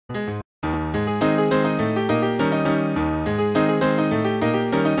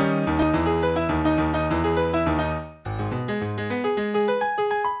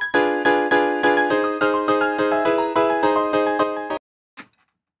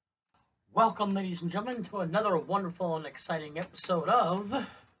Welcome, ladies and gentlemen, to another wonderful and exciting episode of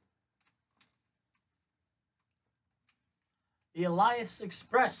the Elias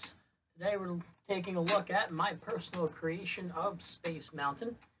Express. Today we're taking a look at my personal creation of Space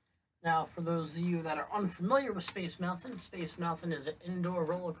Mountain. Now, for those of you that are unfamiliar with Space Mountain is an indoor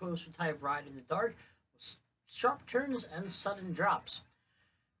roller coaster type ride in the dark with sharp turns and sudden drops.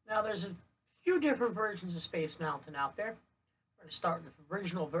 Now, there's a few different versions of Space Mountain out there. We're going to start with the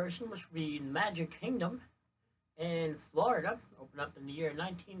original version, which would be Magic Kingdom in Florida, opened up in the year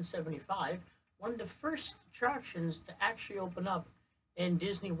 1975. One of the first attractions to actually open up in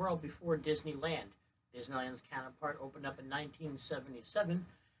Disney World before Disneyland. Disneyland's counterpart opened up in 1977.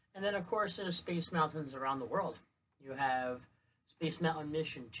 And then, of course, there's Space Mountains around the world. You have Space Mountain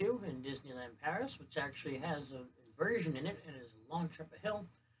Mission 2 in Disneyland Paris, which actually has a version in it and is a long trip a hill.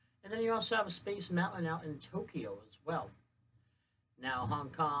 And then you also have a Space Mountain out in Tokyo as well. Now, Hong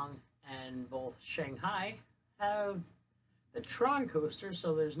Kong and both Shanghai have the Tron coaster,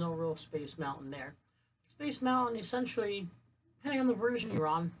 so there's no real Space Mountain there. Space Mountain, essentially, depending on the version you're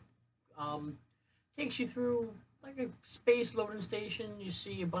on, takes you through like a space loading station. You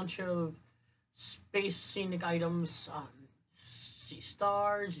see a bunch of space scenic items. You see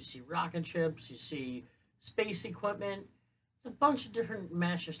stars, you see rocket ships, you see space equipment. It's a bunch of different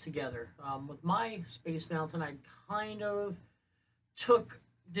mashes together. With my Space Mountain, I kind of took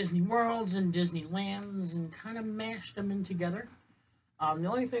Disney Worlds and Disneylands and kind of mashed them in together. The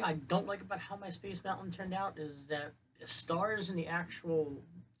only thing I don't like about how my Space Mountain turned out is that the stars in the actual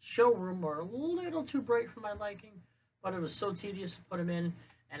showroom are a little too bright for my liking, but it was so tedious to put them in,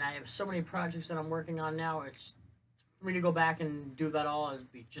 and I have so many projects that I'm working on now, it's for me to go back and do that all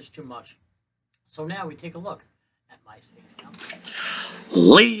would be just too much. So now we take a look at my Space Mountain.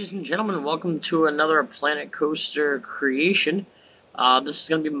 Ladies and gentlemen, welcome to another Planet Coaster creation. This is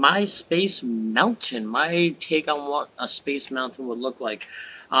going to be my Space Mountain, my take on what a Space Mountain would look like.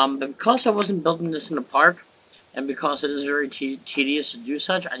 Because I wasn't building this in the park, and because it is very tedious to do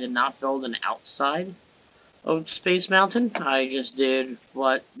such, I did not build an outside of Space Mountain. I just did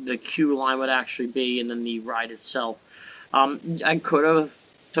what the queue line would actually be, and then the ride itself. I could have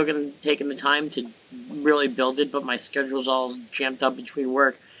taken the time to really build it, but my schedule's all jammed up between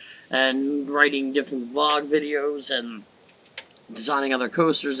work and writing different vlog videos and designing other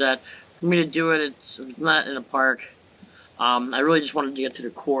coasters that for me to do it, it's not in a park. I really just wanted to get to the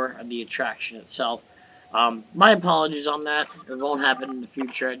core of the attraction itself. My apologies on that. It won't happen in the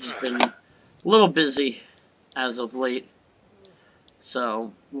future. I've just been a little busy as of late.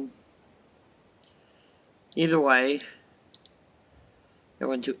 So, either way, I'm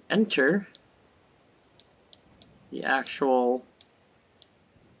going to enter the actual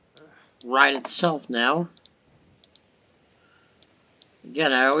ride itself now.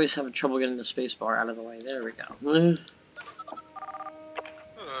 Again, I always have trouble getting the space bar out of the way. There we go.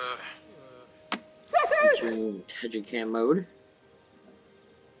 Into Tejicam mode.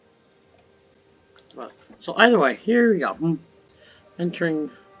 So either way, here we go. Entering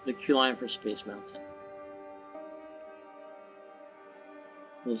the queue line for Space Mountain.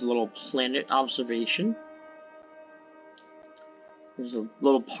 There's a little planet observation. There's a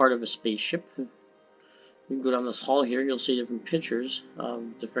little part of a spaceship. You can go down this hall here, you'll see different pictures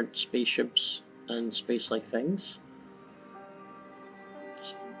of different spaceships and space-like things.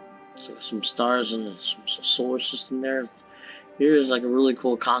 So some stars and some solar system there. Here's like a really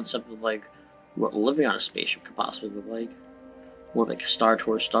cool concept of like what living on a spaceship could possibly look like. More like a Star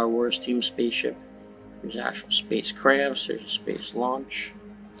Tours, Star Wars team spaceship. There's actual spacecrafts, there's a space launch.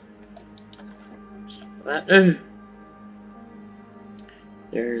 That.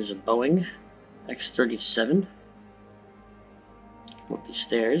 There's a Boeing X-37 up these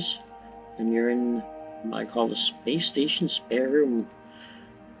stairs, and you're in what I call the Space Station Spare Room.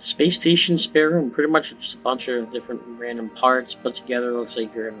 Space Station Spare Room, pretty much just a bunch of different random parts put together. Looks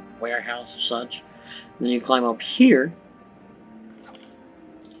like you're in a warehouse or such. And then you climb up here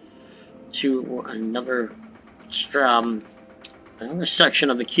to another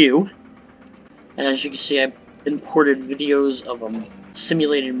section of the queue. And as you can see, I imported videos of a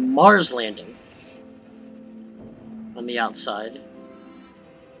simulated Mars landing on the outside.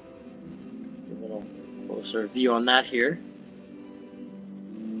 A little closer view on that here.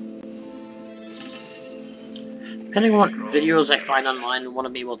 Depending on what videos I find online and want to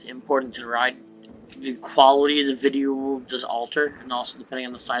be able to import into the ride, the quality of the video does alter, and also depending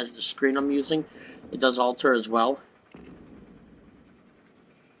on the size of the screen I'm using, it does alter as well.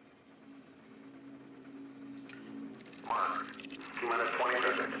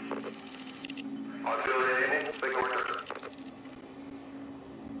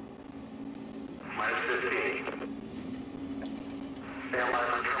 -15. Stand by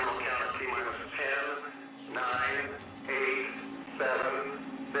for terminal count at T-10, 9, 8, 7,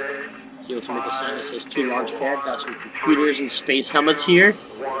 6. See what's make a sound? It says 2 launch pad. Got some computers and space helmets here. 1,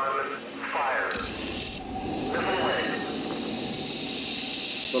 fire.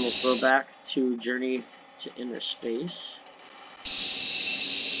 Little throwback to Journey to Inner Space.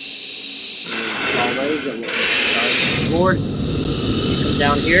 Hallway, get a little stars on board. You come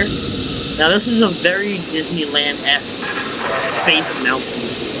down here. Now this is a very Disneyland-esque Space Mountain.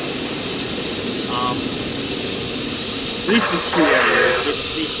 At least the 2 areas. You have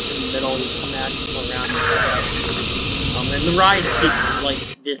space in the middle, you come out, you come around. And the ride seats like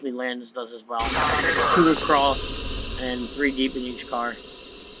Disneyland does as well. 2 across and 3 deep in each car.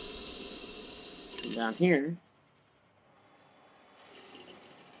 And down here,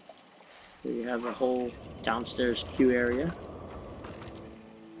 so you have the whole downstairs queue area.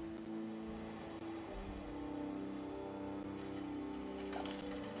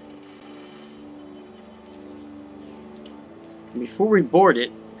 Before we board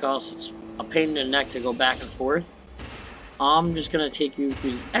it, because it's a pain in the neck to go back and forth, I'm just going to take you to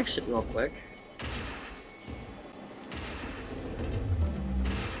the exit real quick.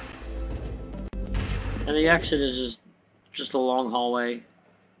 And the exit is just a long hallway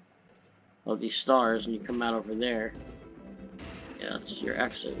of these stars, and you come out over there. Yeah, that's your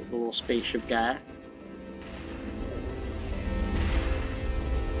exit with the little spaceship guy.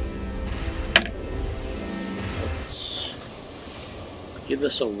 Let's give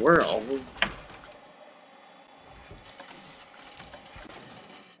this a whirl.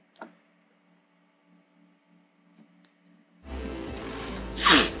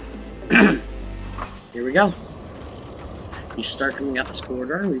 Here we go. You start coming out this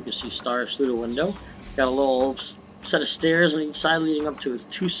corridor, where you can see stars through the window. Got a little set of stairs on each side leading up to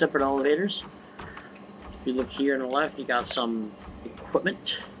 2 separate elevators. If you look here on the left, you got some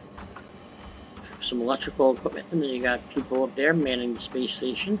equipment, some electrical equipment, and then you got people up there manning the space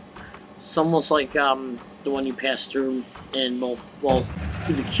station. It's almost like the one you pass through in well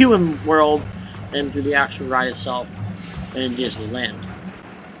through the queuing world and through the actual ride itself and in Disneyland.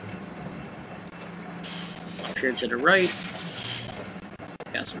 Here to the right,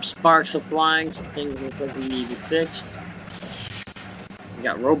 got some sparks are flying, some things look like they need to be fixed. We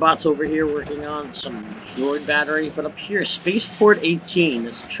got robots over here working on some droid battery, but up here, Spaceport 18,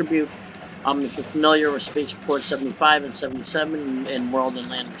 this tribute. If you're familiar with Spaceport 75 and 77 in World and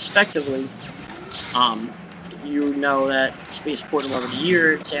Land respectively, you know that Spaceport, over the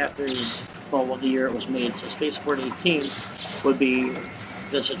year it's after, well, the year it was made, so Spaceport 18 would be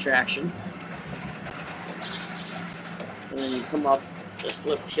this attraction. And then you come up this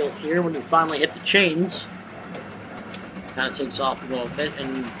lift hill here when you finally hit the chains. Kind of takes off a little bit,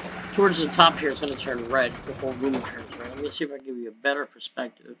 and towards the top here it's going to turn red. The whole room turns red. Let me see if I can give you a better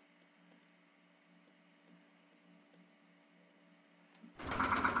perspective.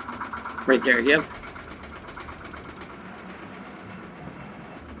 Right there, yeah.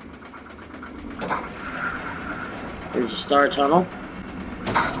 There's a star tunnel.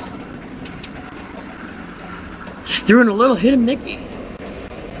 Threw in a little hidden Mickey.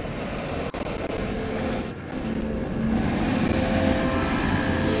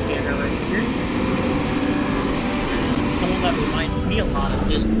 Scanner right here. Tunnel that reminds me a lot of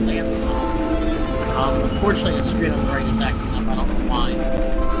Disneyland's tunnel. Unfortunately, the screen on the right is acting up. I don't know why.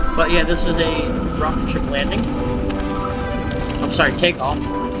 But yeah, this is a rocket ship landing. I'm sorry, takeoff.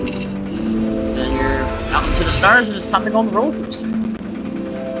 Then you're out into the stars, and it's time to go on the roller coaster.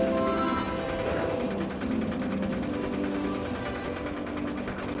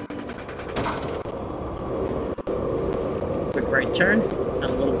 Quick right turn, and a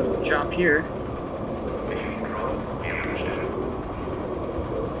little bit of a drop here.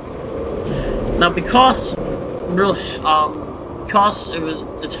 Now, because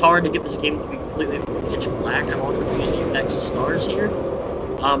it's hard to get this game to be completely pitch black, I wanted to use the effects of stars here.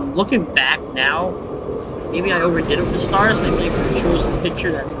 Looking back now, maybe I overdid it with the stars. Maybe I could have chosen a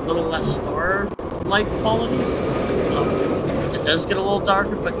picture that's a little less star-like quality. It does get a little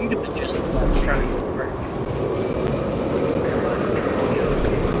darker, but you get the gist of what I was trying to go for.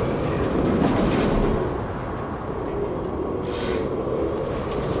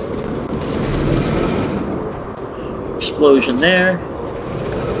 Explosion there.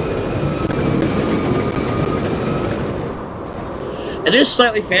 It is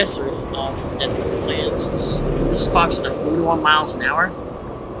slightly faster than the plans. This clock's at 41 miles an hour,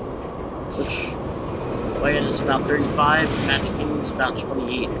 which Elias is about 35, and Magic Kingdom is about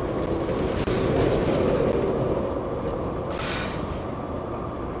 28.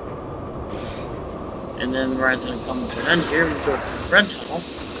 And then the ride's going to come to an end here. We go to the red tunnel.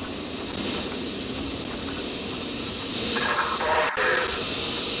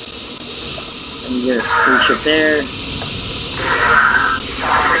 And you get a spaceship there.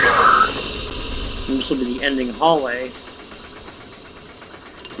 And this will be the ending hallway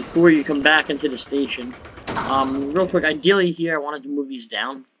before you come back into the station. Real quick, ideally here I wanted to move these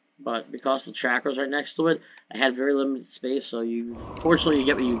down, but because the trackers are next to it, I had very limited space, so fortunately you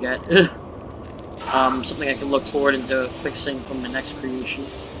get what you get. Something I can look forward into fixing from the next creation.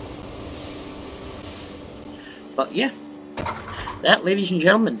 But yeah, that, ladies and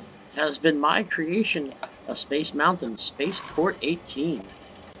gentlemen, has been my creation of Space Mountain, Spaceport 18.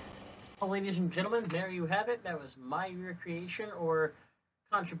 Well, ladies and gentlemen, there you have it. That was my recreation or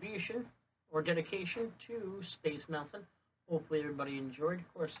contribution or dedication to Space Mountain. Hopefully everybody enjoyed.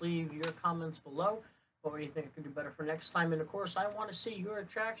 Of course, leave your comments below. What do you think I can do better for next time? And of course, I want to see your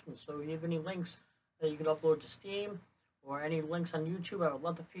attractions. So if you have any links that you can upload to Steam or any links on YouTube, I would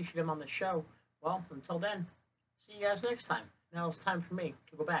love to feature them on the show. Well, until then, see you guys next time. Now it's time for me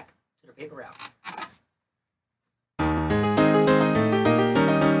to go back to the paper route.